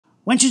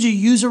When should you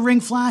use a ring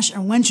flash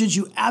and when should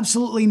you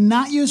absolutely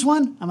not use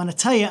one? I'm going to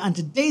tell you on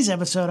today's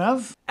episode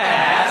of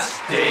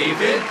Ask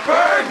David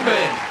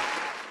Bergman.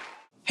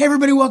 Hey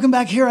everybody, welcome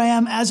back. Here I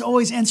am, as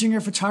always, answering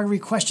your photography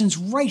questions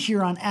right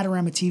here on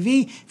Adorama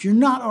TV. If you're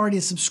not already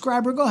a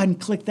subscriber, go ahead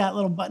and click that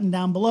little button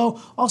down below.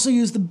 Also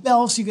use the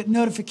bell so you get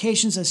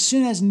notifications as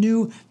soon as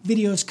new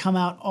videos come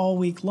out all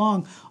week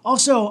long.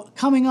 Also,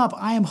 coming up,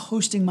 I am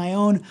hosting my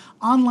own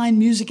online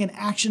music and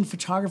action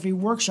photography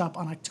workshop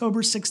on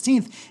October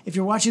 16th. If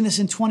you're watching this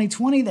in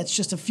 2020, that's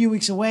just a few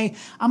weeks away.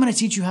 I'm going to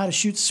teach you how to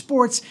shoot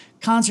sports,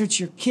 concerts,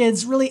 your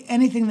kids, really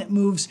anything that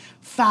moves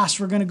fast.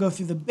 We're going to go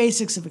through the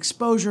basics of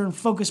exposure and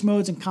focus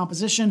modes and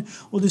composition.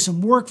 We'll do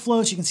some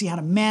workflows so you can see how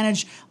to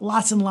manage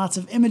lots and lots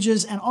of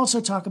images and also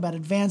talk about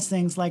advanced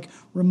things like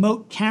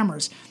remote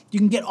cameras. You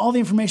can get all the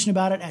information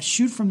about it at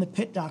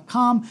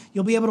shootfromthepit.com.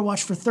 You'll be able to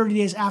watch for 30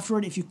 days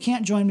afterward if you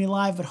can't join me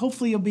live, but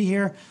hopefully you'll be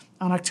here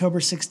on October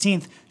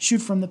 16th,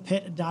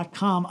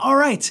 shootfromthepit.com. All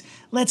right,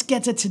 let's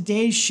get to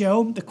today's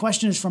show. The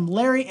question is from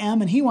Larry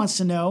M, and he wants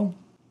to know,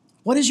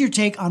 what is your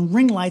take on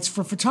ring lights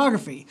for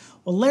photography?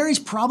 Well, Larry's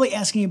probably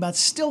asking about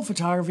still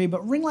photography,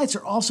 but ring lights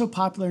are also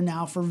popular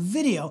now for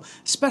video,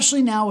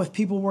 especially now with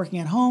people working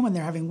at home and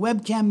they're having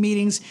webcam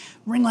meetings.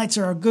 Ring lights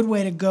are a good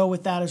way to go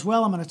with that as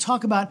well. I'm going to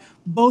talk about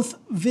both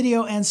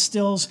video and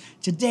stills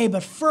today,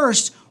 but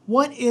first,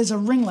 what is a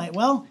ring light?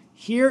 Well,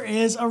 here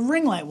is a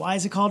ring light. Why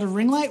is it called a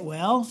ring light?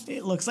 Well,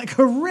 it looks like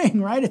a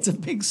ring, right? It's a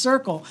big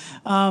circle.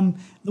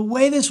 The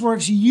way this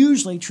works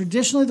usually,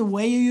 traditionally, the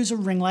way you use a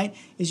ring light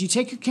is you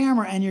take your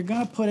camera and you're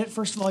going to put it,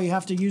 first of all, you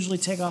have to usually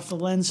take off the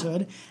lens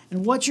hood.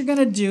 And what you're going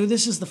to do,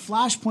 this is the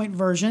Flashpoint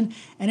version,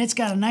 and it's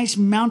got a nice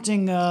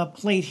mounting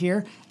plate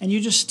here, and you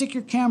just stick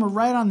your camera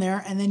right on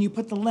there, and then you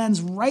put the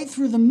lens right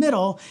through the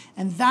middle,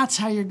 and that's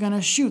how you're going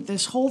to shoot.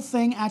 This whole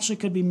thing actually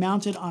could be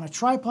mounted on a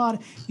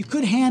tripod. You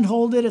could hand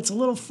hold it. It's a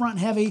little front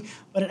heavy,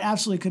 but it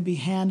absolutely could be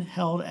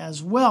handheld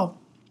as well.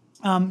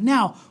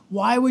 Now,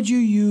 why would you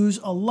use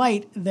a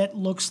light that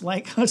looks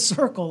like a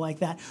circle like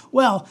that?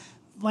 Well,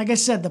 like I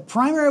said, the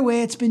primary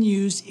way it's been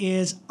used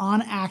is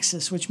on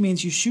axis, which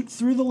means you shoot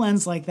through the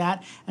lens like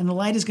that, and the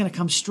light is going to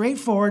come straight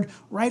forward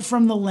right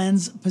from the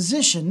lens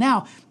position.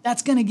 Now,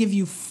 that's going to give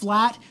you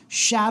flat,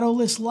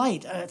 shadowless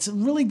light. It's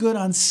really good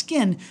on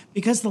skin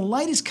because the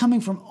light is coming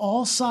from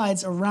all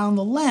sides around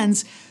the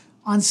lens.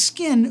 On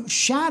skin,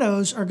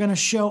 shadows are going to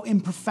show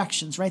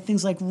imperfections, right?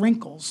 Things like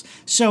wrinkles.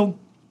 So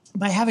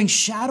by having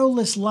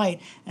shadowless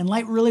light and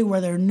light really where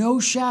there are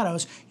no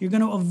shadows, you're going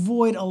to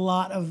avoid a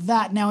lot of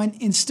that. Now,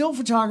 in still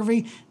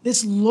photography,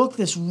 this look,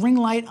 this ring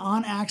light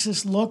on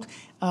axis look,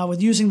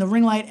 with using the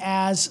ring light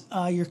as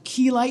your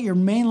key light, your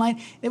main light.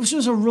 This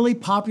was a really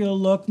popular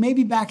look,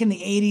 maybe back in the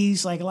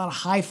 80s, like a lot of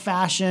high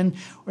fashion,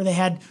 where they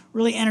had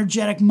really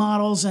energetic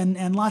models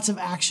and lots of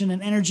action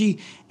and energy.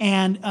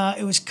 And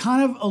it was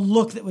kind of a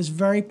look that was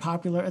very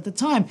popular at the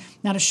time.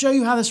 Now, to show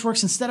you how this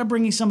works, instead of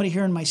bringing somebody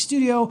here in my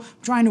studio,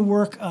 trying to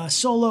work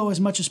solo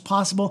as much as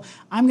possible,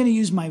 I'm going to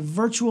use my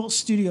virtual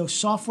studio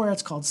software.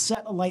 It's called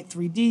Set a Light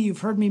 3D. You've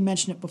heard me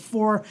mention it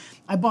before.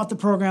 I bought the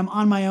program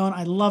on my own.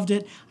 I loved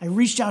it. I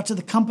reached out to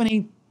the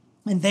company,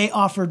 and they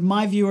offered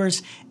my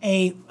viewers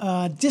a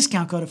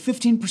discount code, a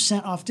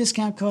 15% off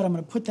discount code. I'm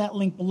going to put that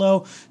link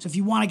below. So if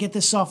you want to get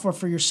this software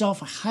for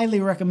yourself, I highly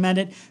recommend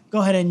it.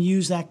 Go ahead and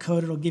use that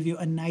code. It'll give you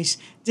a nice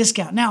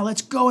discount. Now,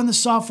 let's go in the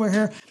software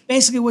here.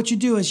 Basically, what you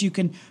do is you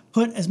can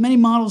put as many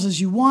models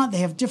as you want. They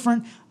have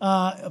different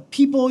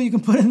people you can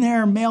put in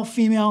there, male,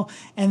 female,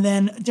 and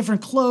then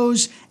different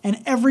clothes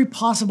and every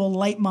possible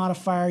light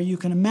modifier you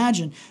can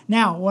imagine.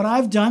 Now, what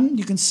I've done,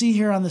 you can see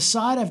here on the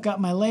side, I've got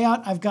my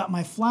layout, I've got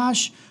my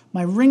flash,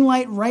 my ring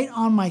light right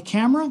on my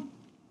camera,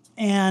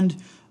 and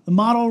the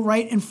model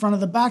right in front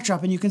of the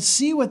backdrop. And you can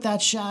see what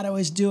that shadow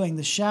is doing.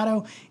 The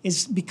shadow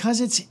is,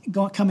 because it's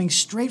coming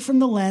straight from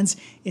the lens,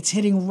 it's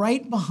hitting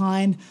right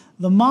behind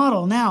the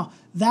model. Now,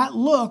 that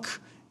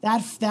look,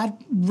 that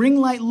ring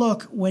light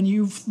look, when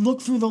you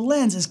look through the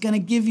lens, is going to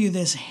give you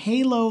this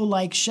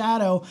halo-like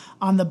shadow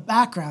on the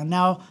background.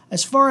 Now,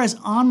 as far as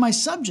on my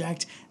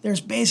subject,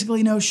 there's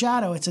basically no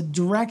shadow. It's a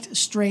direct,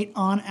 straight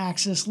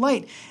on-axis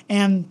light.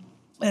 And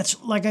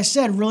that's, like I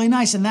said, really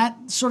nice. And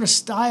that sort of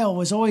style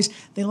was always,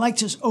 they like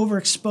to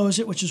overexpose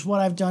it, which is what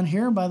I've done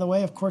here. By the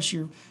way, of course,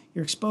 your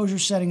exposure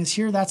setting is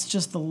here. That's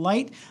just the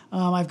light.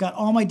 I've got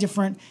all my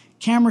different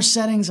camera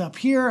settings up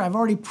here. I've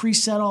already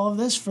preset all of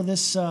this for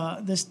this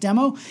this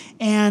demo.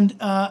 And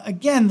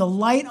again, the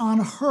light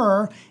on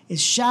her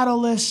is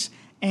shadowless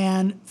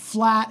and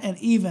flat and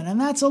even. And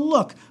that's a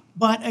look.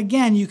 But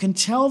again, you can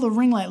tell the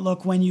ring light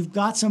look when you've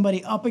got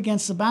somebody up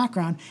against the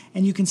background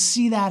and you can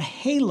see that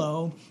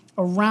halo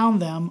around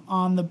them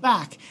on the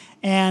back.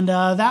 And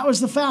that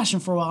was the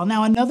fashion for a while.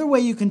 Now, another way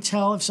you can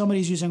tell if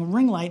somebody's using a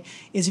ring light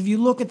is if you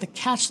look at the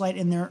catch light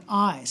in their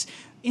eyes.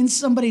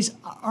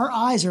 Our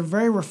eyes are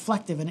very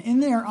reflective, and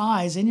in your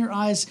eyes in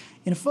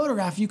a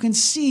photograph, you can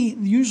see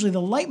usually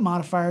the light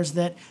modifiers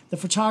that the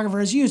photographer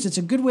has used. It's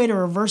a good way to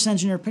reverse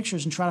engineer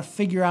pictures and try to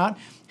figure out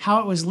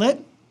how it was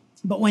lit.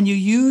 But when you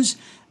use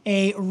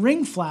a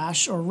ring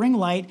flash or ring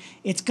light,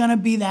 it's going to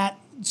be that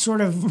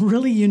sort of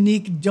really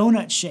unique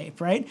donut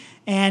shape, right?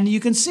 And you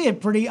can see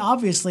it pretty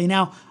obviously.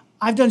 Now,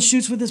 I've done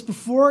shoots with this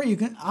before.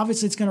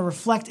 Obviously it's going to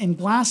reflect in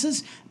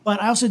glasses,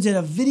 but I also did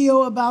a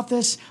video about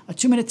this, a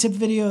 2-minute tip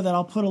video that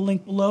I'll put a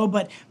link below.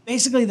 But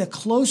basically, the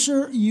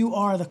closer you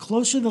are, the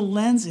closer the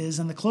lens is,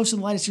 and the closer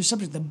the light is to your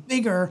subject, the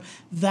bigger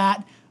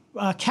that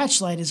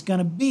catch light is going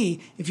to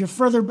be. If you're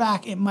further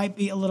back, it might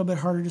be a little bit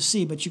harder to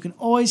see, but you can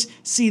always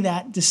see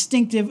that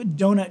distinctive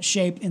donut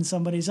shape in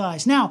somebody's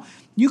eyes. Now,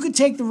 you could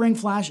take the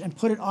Ringflash and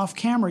put it off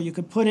camera. You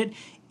could put it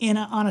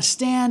on a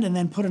stand and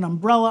then put an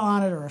umbrella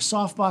on it or a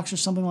softbox or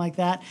something like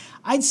that.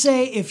 I'd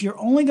say if you're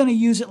only going to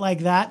use it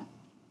like that,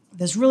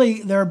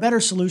 there are better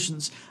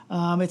solutions.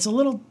 It's a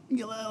little,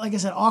 like I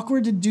said,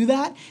 awkward to do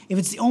that. If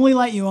it's the only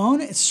light you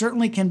own, it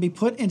certainly can be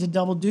put into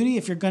double duty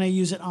if you're going to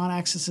use it on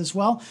axis as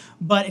well.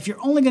 But if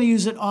you're only going to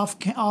use it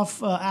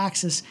off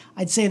axis,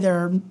 I'd say there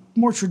are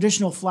more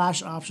traditional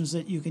flash options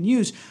that you can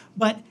use.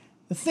 But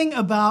the thing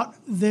about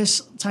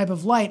this type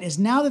of light is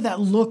now that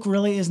look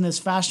really isn't as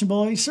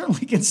fashionable, you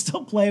certainly can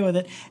still play with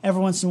it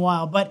every once in a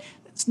while, but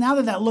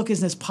now that look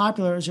isn't as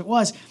popular as it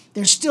was,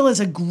 there still is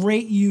a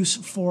great use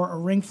for a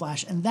ring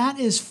flash, and that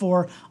is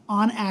for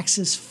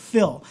on-axis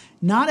fill.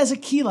 Not as a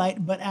key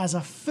light, but as a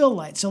fill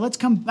light. So let's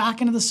come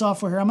back into the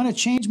software here. I'm going to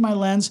change my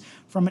lens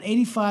from an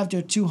 85 to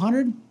a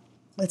 200.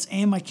 Let's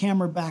aim my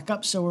camera back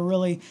up so we're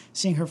really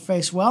seeing her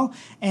face well.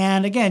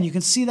 And again, you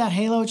can see that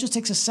halo. It just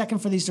takes a second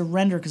for these to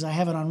render because I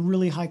have it on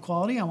really high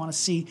quality. I want to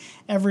see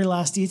every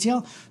last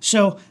detail.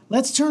 So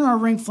let's turn our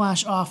ring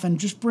flash off and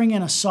just bring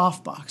in a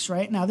softbox,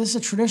 right? Now, this is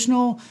a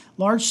traditional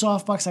large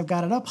softbox. I've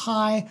got it up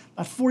high,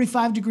 about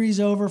 45 degrees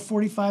over,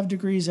 45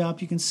 degrees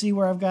up. You can see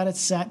where I've got it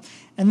set.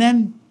 And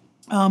then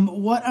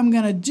what I'm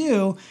going to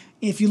do,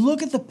 if you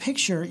look at the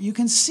picture, you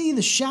can see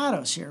the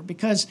shadows here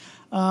because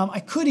I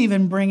could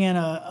even bring in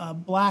a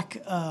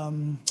black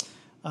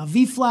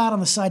V-flat on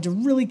the side to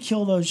really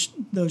kill those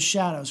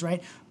shadows,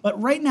 right? But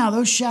right now,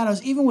 those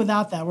shadows, even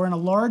without that, we're in a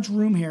large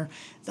room here,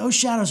 those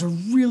shadows are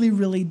really,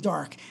 really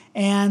dark.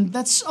 And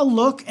that's a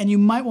look, and you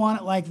might want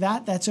it like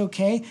that. That's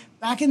okay.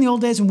 Back in the old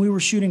days when we were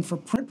shooting for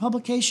print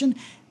publication,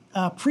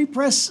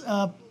 pre-press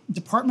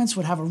departments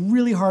would have a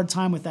really hard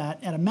time with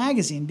that at a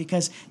magazine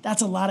because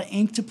that's a lot of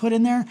ink to put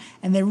in there,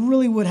 and they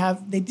really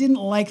they didn't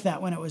like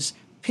that when it was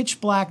pitch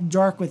black,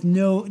 dark with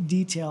no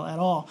detail at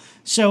all.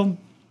 So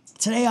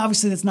today,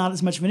 obviously, that's not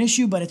as much of an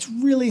issue, but it's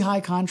really high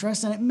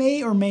contrast, and it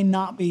may or may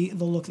not be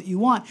the look that you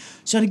want.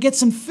 So to get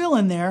some fill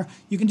in there,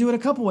 you can do it a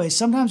couple ways.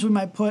 Sometimes we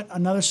might put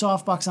another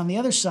softbox on the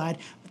other side,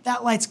 but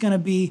that light's going to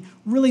be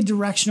really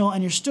directional,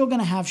 and you're still going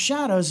to have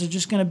shadows. They're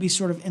just going to be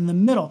sort of in the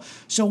middle.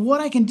 So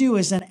what I can do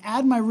is then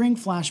add my ring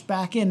flash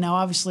back in. Now,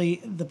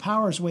 obviously, the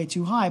power is way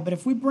too high, but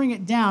if we bring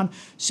it down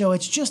so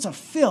it's just a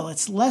fill,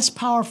 it's less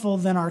powerful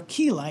than our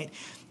key light,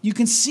 you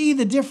can see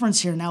the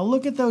difference here. Now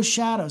look at those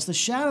shadows. The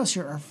shadows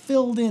here are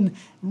filled in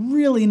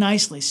really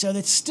nicely. So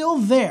it's still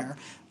there.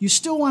 You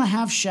still want to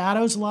have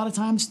shadows a lot of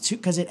times too,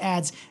 because it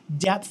adds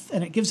depth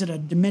and it gives it a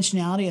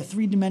dimensionality, a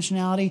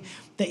three-dimensionality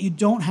that you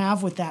don't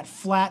have with that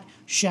flat,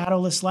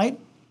 shadowless light.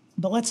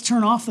 But let's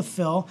turn off the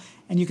fill,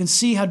 and you can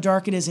see how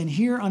dark it is in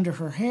here under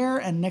her hair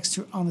and next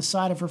to on the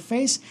side of her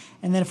face.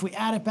 And then if we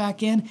add it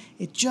back in,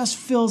 it just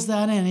fills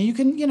that in. And you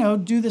can,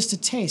 do this to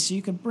taste. So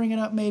you can bring it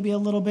up maybe a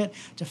little bit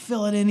to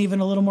fill it in even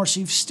a little more.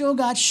 So you've still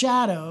got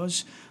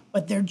shadows,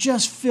 but they're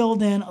just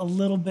filled in a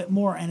little bit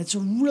more. And it's a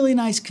really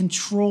nice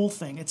control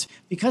thing. It's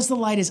because the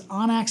light is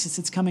on axis,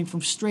 it's coming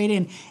from straight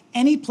in.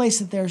 Any place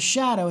that there's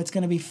shadow, it's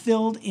going to be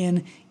filled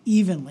in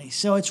evenly.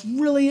 So it's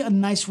really a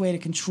nice way to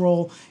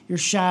control your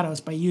shadows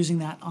by using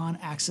that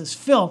on-axis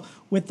fill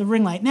with the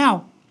ring light.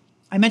 Now,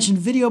 I mentioned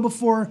video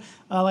before.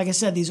 Like I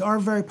said, these are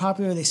very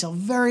popular. They sell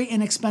very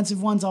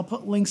inexpensive ones. I'll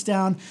put links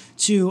down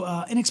to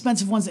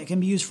inexpensive ones that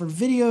can be used for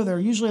video. They're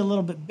usually a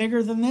little bit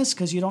bigger than this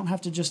because you don't have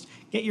to just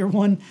get your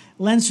one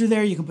lens through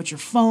there. You can put your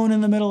phone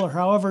in the middle or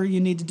however you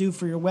need to do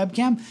for your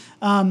webcam.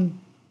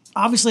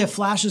 Obviously, a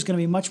flash is going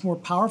to be much more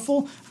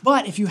powerful,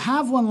 but if you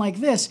have one like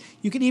this,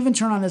 you can even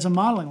turn on as a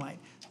modeling light.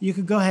 You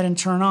could go ahead and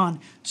turn on.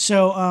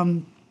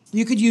 So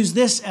you could use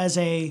this as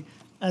a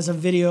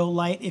video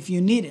light if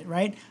you need it,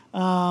 right?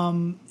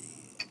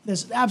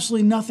 There's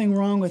absolutely nothing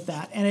wrong with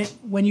that. And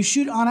when you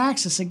shoot on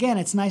axis, again,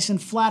 it's nice and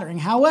flattering.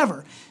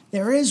 However,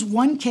 there is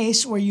one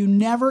case where you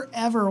never,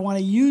 ever want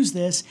to use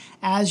this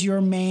as your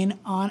main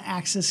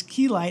on-axis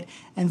key light,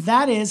 and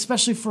that is,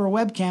 especially for a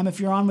webcam, if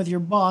you're on with your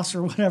boss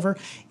or whatever,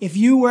 if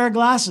you wear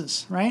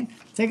glasses, right?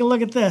 Take a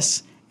look at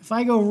this. If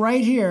I go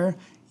right here,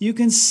 you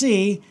can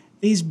see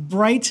these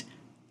bright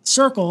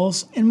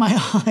circles in my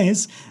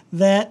eyes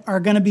that are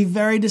going to be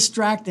very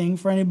distracting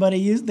for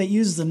anybody that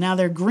uses them. Now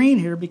they're green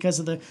here because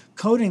of the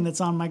coating that's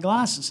on my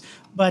glasses,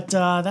 but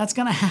that's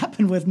going to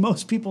happen with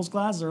most people's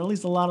glasses, or at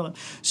least a lot of them.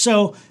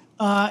 So,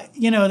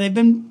 they've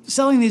been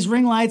selling these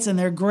ring lights and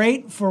they're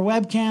great for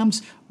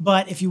webcams,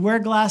 but if you wear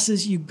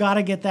glasses, you've got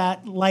to get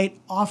that light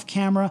off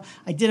camera.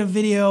 I did a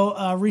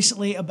video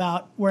recently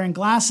about wearing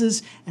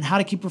glasses and how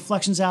to keep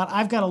reflections out.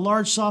 I've got a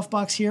large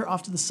softbox here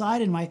off to the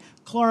side in my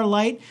CLAR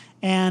light,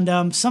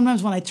 And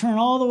sometimes when I turn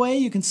all the way,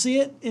 you can see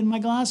it in my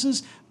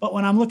glasses. But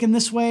when I'm looking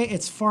this way,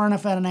 it's far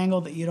enough at an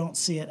angle that you don't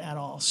see it at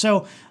all.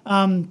 So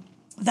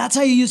that's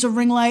how you use a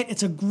ring light.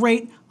 It's a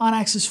great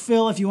on-axis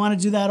fill. If you want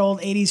to do that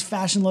old 80s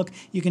fashion look,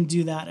 you can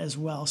do that as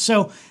well.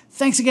 So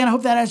thanks again. I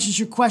hope that answers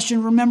your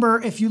question.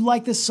 Remember, if you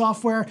like this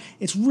software,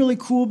 it's really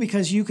cool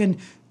because you can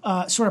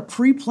sort of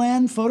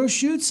pre-plan photo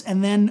shoots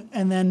and then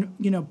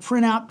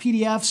print out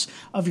PDFs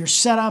of your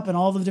setup and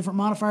all the different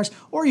modifiers,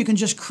 or you can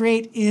just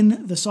create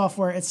in the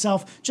software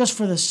itself just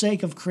for the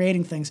sake of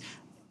creating things.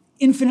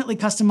 Infinitely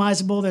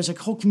customizable. There's a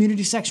whole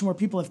community section where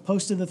people have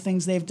posted the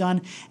things they've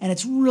done, and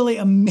it's really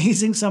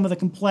amazing some of the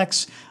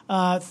complex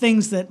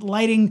things that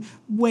lighting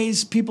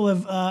ways people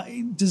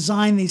have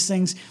designed these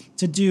things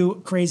to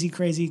do crazy,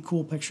 crazy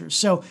cool pictures.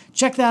 So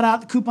check that out.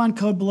 The coupon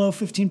code below,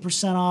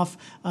 15% off.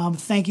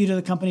 Thank you to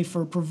the company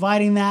for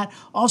providing that.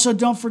 Also,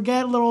 don't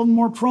forget, a little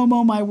more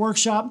promo, my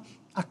workshop,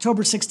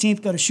 October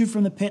 16th. Go to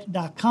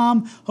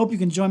shootfromthepit.com. Hope you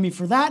can join me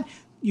for that.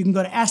 You can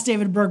go to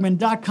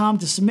AskDavidBergman.com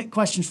to submit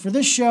questions for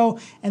this show.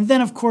 And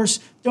then, of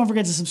course, don't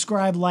forget to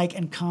subscribe, like,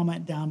 and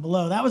comment down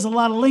below. That was a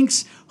lot of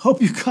links.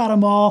 Hope you caught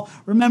them all.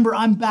 Remember,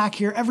 I'm back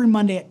here every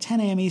Monday at 10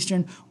 a.m.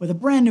 Eastern with a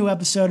brand new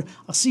episode.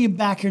 I'll see you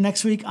back here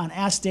next week on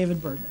Ask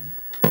David Bergman.